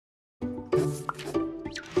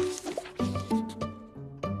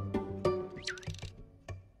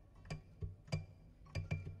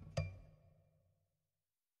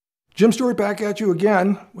Jim Stewart back at you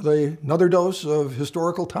again with another dose of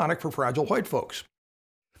historical tonic for fragile white folks.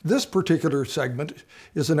 This particular segment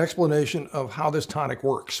is an explanation of how this tonic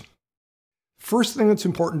works. First thing that's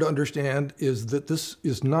important to understand is that this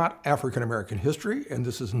is not African American history, and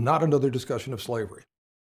this is not another discussion of slavery.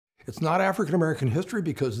 It's not African American history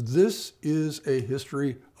because this is a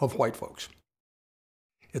history of white folks.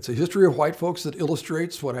 It's a history of white folks that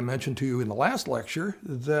illustrates what I mentioned to you in the last lecture,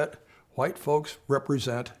 that white folks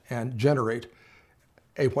represent and generate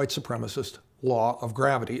a white supremacist law of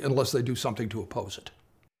gravity unless they do something to oppose it.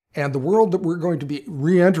 And the world that we're going to be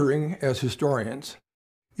re-entering as historians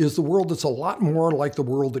is the world that's a lot more like the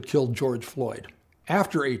world that killed George Floyd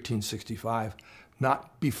after 1865,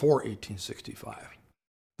 not before 1865.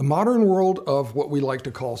 The modern world of what we like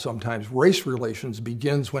to call sometimes race relations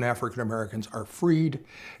begins when African Americans are freed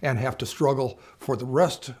and have to struggle for the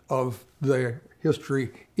rest of their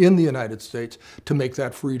history in the United States to make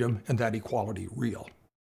that freedom and that equality real.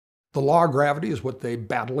 The law of gravity is what they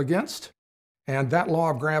battle against, and that law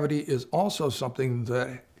of gravity is also something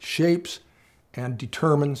that shapes and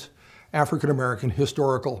determines African American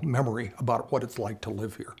historical memory about what it's like to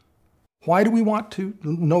live here. Why do we want to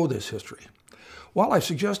know this history? Well, I've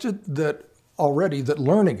suggested that already that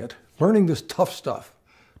learning this tough stuff,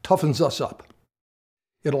 toughens us up.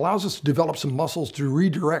 It allows us to develop some muscles to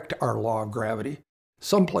redirect our law of gravity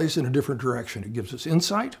someplace in a different direction. It gives us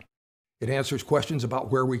insight. It answers questions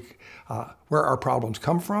about where our problems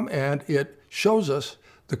come from, and it shows us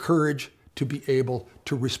the courage to be able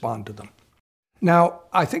to respond to them. Now,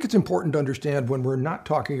 I think it's important to understand when we're not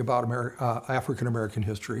talking about African American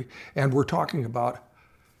history and we're talking about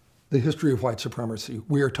the history of white supremacy,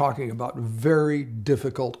 we are talking about very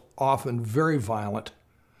difficult, often very violent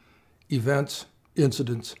events,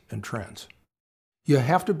 incidents, and trends. You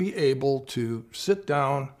have to be able to sit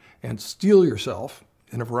down and steel yourself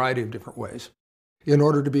in a variety of different ways in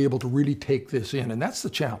order to be able to really take this in, and that's the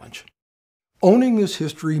challenge. Owning this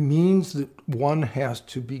history means that one has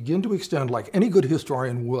to begin to extend, like any good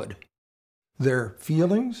historian would, their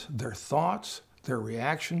feelings, their thoughts, their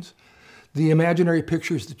reactions, the imaginary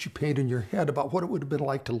pictures that you paint in your head about what it would have been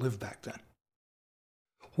like to live back then.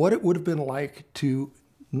 What it would have been like to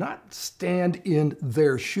not stand in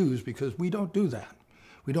their shoes, because we don't do that.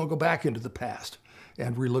 We don't go back into the past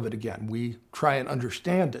and relive it again. We try and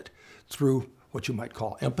understand it through what you might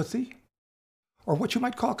call empathy, or what you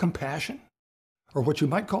might call compassion, or what you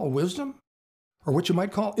might call wisdom, or what you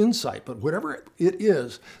might call insight. But whatever it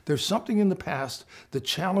is, there's something in the past that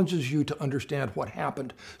challenges you to understand what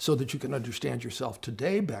happened so that you can understand yourself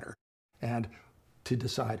today better and to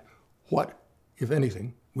decide what, if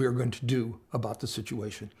anything, we are going to do about the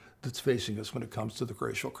situation that's facing us when it comes to the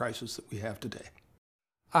racial crisis that we have today.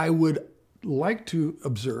 I would like to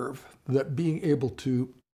observe that being able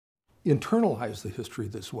to internalize the history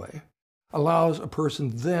this way allows a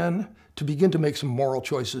person then to begin to make some moral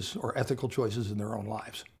choices or ethical choices in their own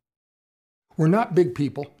lives. We're not big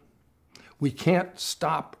people. We can't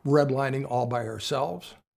stop redlining all by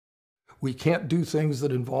ourselves. We can't do things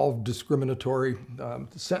that involve discriminatory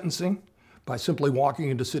sentencing by simply walking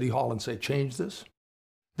into City Hall and say, change this.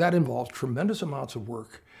 That involves tremendous amounts of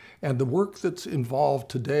work. And the work that's involved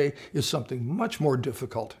today is something much more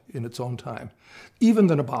difficult in its own time, even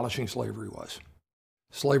than abolishing slavery was.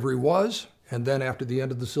 Slavery was, and then after the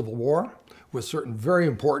end of the Civil War, with certain very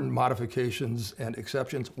important modifications and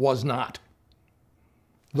exceptions, was not.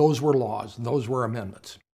 Those were laws, those were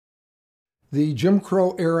amendments. The Jim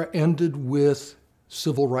Crow era ended with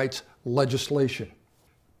civil rights legislation,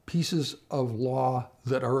 pieces of law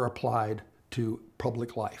that are applied to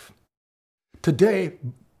public life. Today,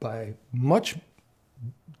 by much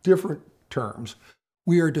different terms,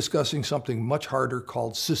 we are discussing something much harder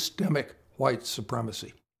called systemic white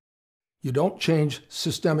supremacy. You don't change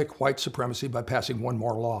systemic white supremacy by passing one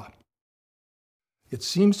more law. It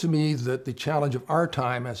seems to me that the challenge of our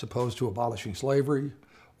time, as opposed to abolishing slavery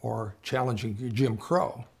or challenging Jim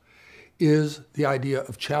Crow, is the idea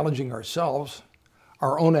of challenging ourselves,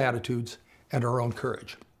 our own attitudes, and our own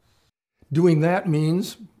courage. Doing that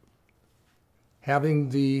means having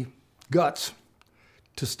the guts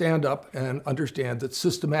to stand up and understand that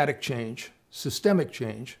systemic change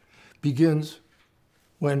begins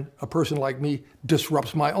when a person like me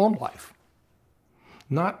disrupts my own life.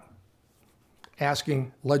 Not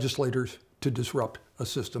asking legislators to disrupt a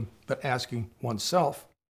system, but asking oneself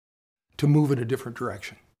to move in a different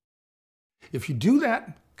direction. If you do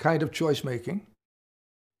that kind of choice making,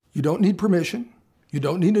 you don't need permission, you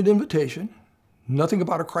don't need an invitation, nothing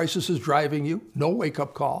about a crisis is driving you, no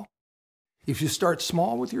wake-up call. If you start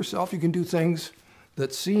small with yourself, you can do things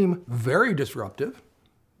that seem very disruptive,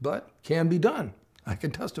 but can be done. I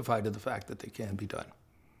can testify to the fact that they can be done.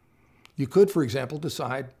 You could, for example,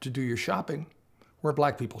 decide to do your shopping where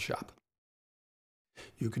black people shop.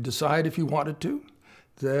 You could decide, if you wanted to,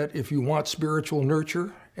 that if you want spiritual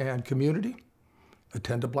nurture and community,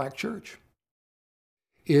 attend a black church.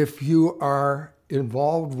 If you are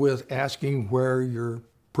involved with asking where your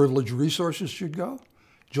privileged resources should go,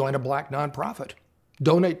 join a black nonprofit.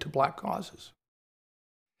 Donate to black causes.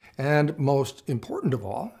 And most important of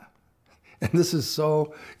all, and this is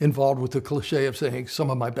so involved with the cliche of saying some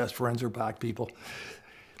of my best friends are black people,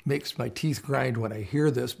 makes my teeth grind when I hear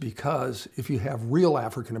this, because if you have real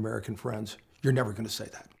African American friends, you're never going to say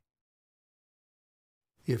that.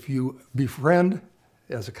 If you befriend,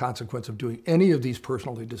 as a consequence of doing any of these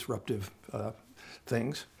personally disruptive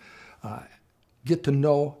things, get to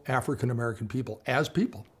know African American people as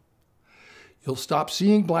people, you'll stop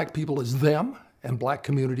seeing black people as them and black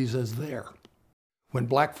communities as their. When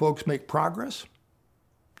black folks make progress,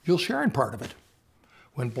 you'll share in part of it.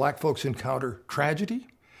 When black folks encounter tragedy,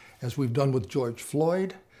 as we've done with George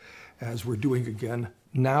Floyd, as we're doing again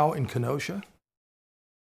now in Kenosha,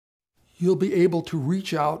 you'll be able to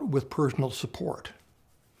reach out with personal support.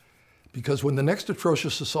 Because when the next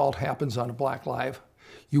atrocious assault happens on a black life,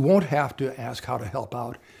 you won't have to ask how to help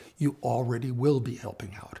out. You already will be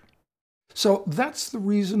helping out. So that's the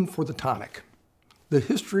reason for the Tonic. The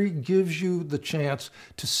history gives you the chance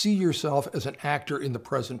to see yourself as an actor in the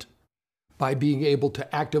present by being able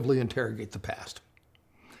to actively interrogate the past.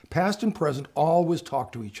 Past and present always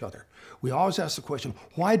talk to each other. We always ask the question,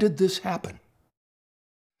 why did this happen?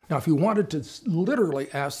 Now, if you wanted to literally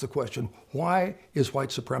ask the question, why is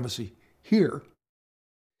white supremacy here?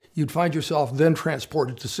 You'd find yourself then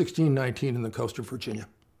transported to 1619 in the coast of Virginia.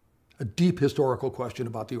 A deep historical question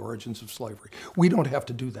about the origins of slavery. We don't have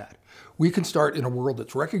to do that. We can start in a world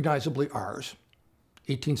that's recognizably ours,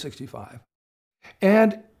 1865.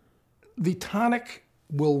 And the Tonic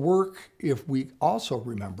will work if we also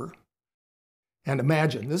remember and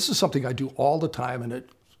imagine. This is something I do all the time, and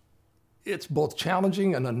it's both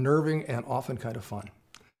challenging and unnerving and often kind of fun.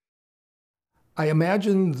 I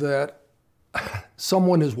imagine that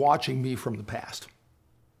someone is watching me from the past.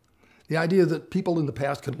 The idea that people in the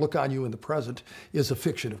past can look on you in the present is a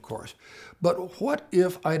fiction, of course. But what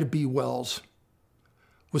if Ida B. Wells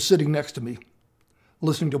was sitting next to me,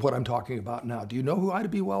 listening to what I'm talking about now? Do you know who Ida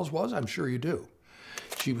B. Wells was? I'm sure you do.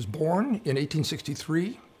 She was born in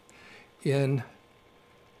 1863 in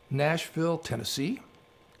Nashville, Tennessee,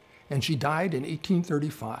 and she died in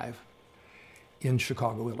 1835 in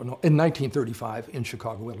Chicago, Illinois, in 1935 in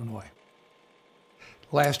Chicago, Illinois.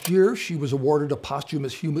 Last year, she was awarded a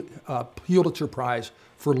posthumous Pulitzer Prize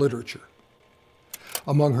for Literature.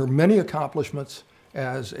 Among her many accomplishments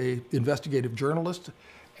as an investigative journalist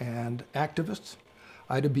and activist,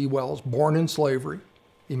 Ida B. Wells, born in slavery,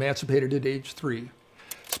 emancipated at age 3,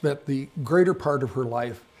 spent the greater part of her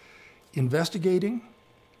life investigating,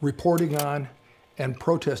 reporting on, and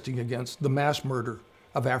protesting against the mass murder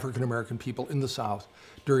of African American people in the South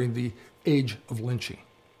during the age of lynching.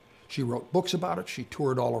 She wrote books about it. She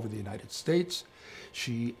toured all over the United States.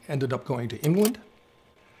 She ended up going to England.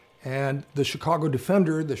 And the Chicago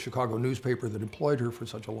Defender, the Chicago newspaper that employed her for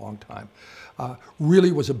such a long time,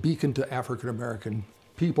 really was a beacon to African American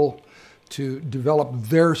people to develop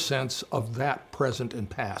their sense of that present and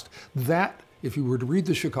past. That, if you were to read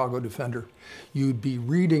the Chicago Defender, you'd be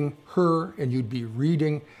reading her and you'd be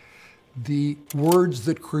reading the words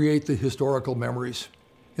that create the historical memories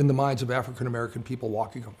in the minds of African American people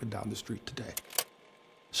walking up and down the street today.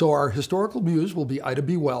 So our historical muse will be Ida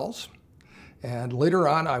B. Wells, and later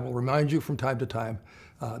on I will remind you from time to time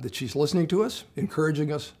that she's listening to us,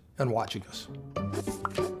 encouraging us, and watching us.